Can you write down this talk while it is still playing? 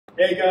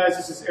Hey guys,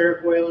 this is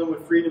Eric Whalen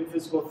with Freedom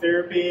Physical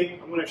Therapy.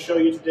 I'm going to show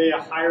you today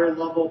a higher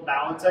level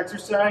balance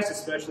exercise,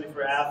 especially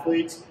for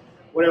athletes.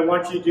 What I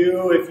want you to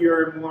do, if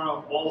you're more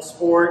on a ball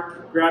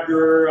sport, grab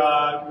your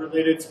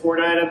related sport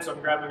items. So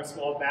I'm grabbing a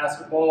small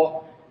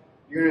basketball.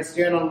 You're going to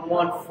stand on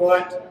one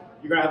foot.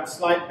 You're going to have a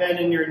slight bend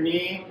in your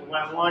knee. And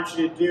what I want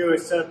you to do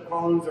is set up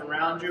cones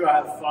around you. I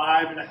have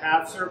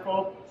 5.5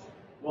 circle.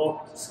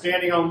 Well,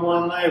 standing on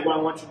one leg, what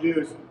I want you to do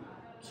is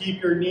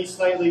keep your knee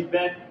slightly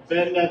bent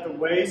at the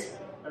waist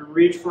and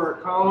reach for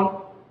a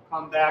cone.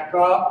 Come back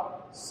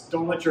up.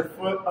 Don't let your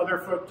other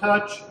foot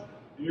touch.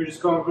 You're just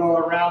going to go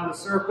around the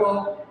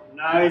circle,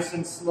 nice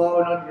and slow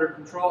and under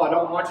control. I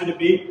don't want you to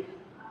be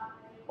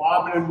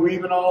bobbing and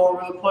weaving all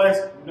over the place.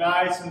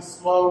 Nice and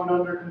slow and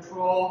under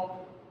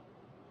control.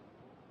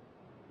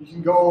 You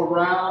can go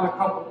around a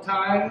couple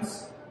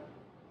times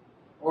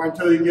or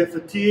until you get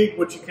fatigued.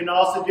 What you can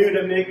also do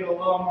to make it a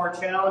little more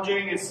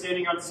challenging is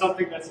standing on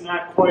something that's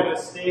not quite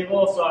as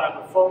stable. So I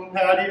have a foam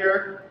pad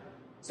here.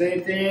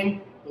 Same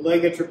thing, the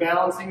leg that you're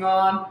balancing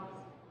on,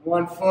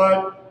 one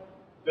foot,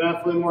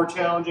 definitely more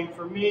challenging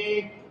for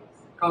me.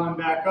 Coming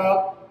back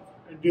up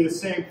and do the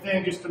same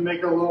thing just to make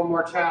it a little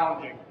more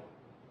challenging.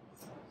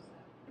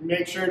 And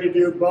make sure to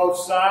do both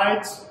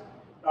sides.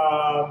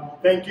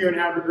 Thank you and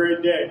have a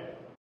great day.